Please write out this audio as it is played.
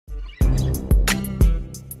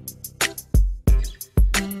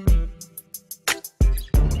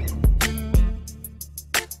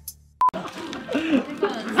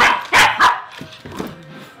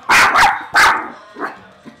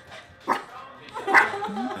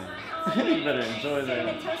You better enjoy that.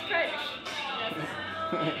 Cinnamon Toast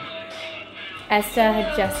Crunch. Esther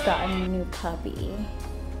had just gotten a new puppy.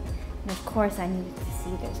 And of course I needed to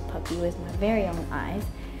see this puppy with my very own eyes.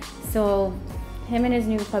 So him and his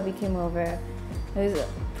new puppy came over. It was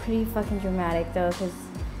pretty fucking dramatic though, because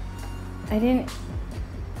I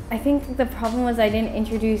think the problem was I didn't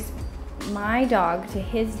introduce my dog to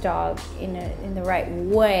his dog in the right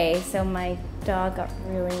way. So my dog got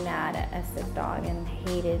really mad at Esther's dog and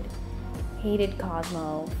hated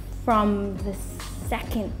Cosmo from the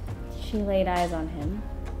second she laid eyes on him.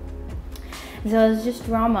 So it was just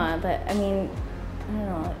drama, but I mean, I don't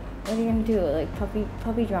know, what are you gonna do? Like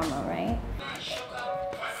puppy drama, right?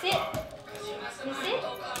 Sit. You sit?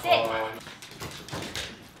 Sit.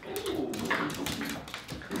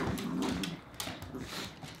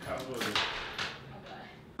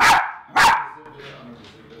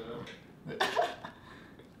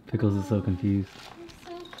 Pickles is so confused.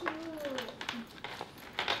 So cute.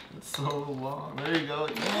 It's so long. There you go.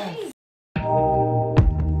 Yes.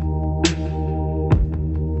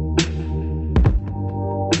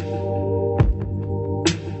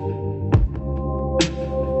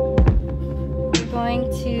 Going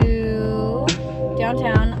to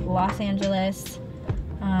downtown Los Angeles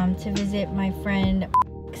to visit my friend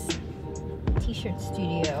t-shirt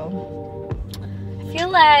studio. I feel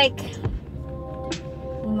like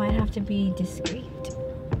we might have to be discreet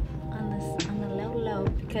on the low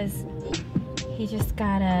because he just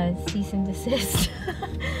got a cease and desist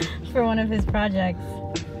for one of his projects.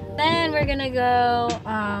 Then we're gonna go,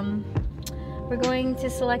 we're going to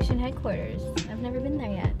Selection headquarters. I've never been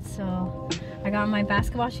there yet, so I got my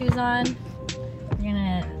basketball shoes on. We're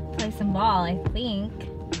gonna play some ball, I think.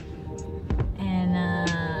 And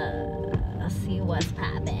I'll see what's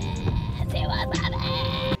poppin'.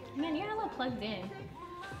 Man, you're hella plugged in.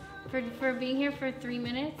 For being here for 3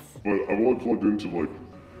 minutes. But I'm only plugged into like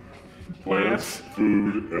plants,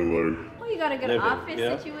 food, and like. Well, you got a good office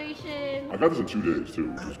situation. I got this in 2 days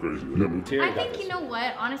too, which is crazy. I think, you know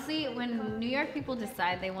what, honestly, when New York people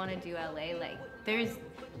decide they want to do LA, like, there's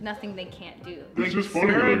nothing they can't do. It's just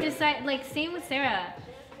funny. Decide, like, same with Sarah.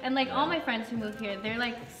 And like all my friends who moved here, they're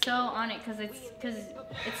like so on it because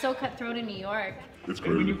it's so cutthroat in New York. It's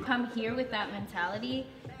crazy. When you crazy. come here with that mentality,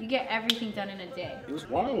 you get everything done in a day. It's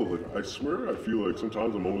wild. Like I swear, I feel like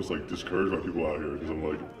sometimes I'm almost like discouraged by people out here because I'm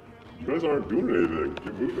like, you guys aren't doing anything.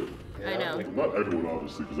 Get moving. I know. Like, not everyone,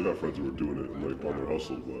 obviously, because I got friends who are doing it and like on their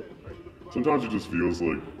hustle, but sometimes it just feels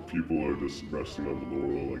like people are just resting on the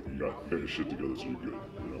laurel. Like you got your shit together, so you're good.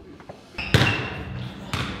 You know.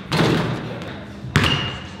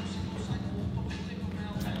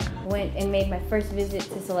 Went and made my first visit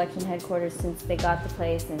to Selection headquarters since they got the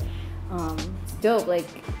place, and it's dope. Like,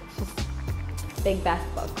 it's just big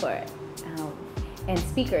basketball court and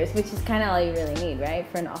speakers, which is kind of all you really need, right,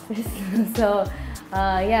 for an office. So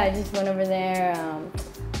yeah, I just went over there,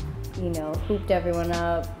 you know, hooped everyone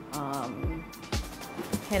up,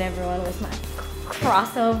 hit everyone with my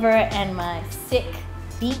crossover and my sick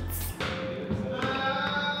beats.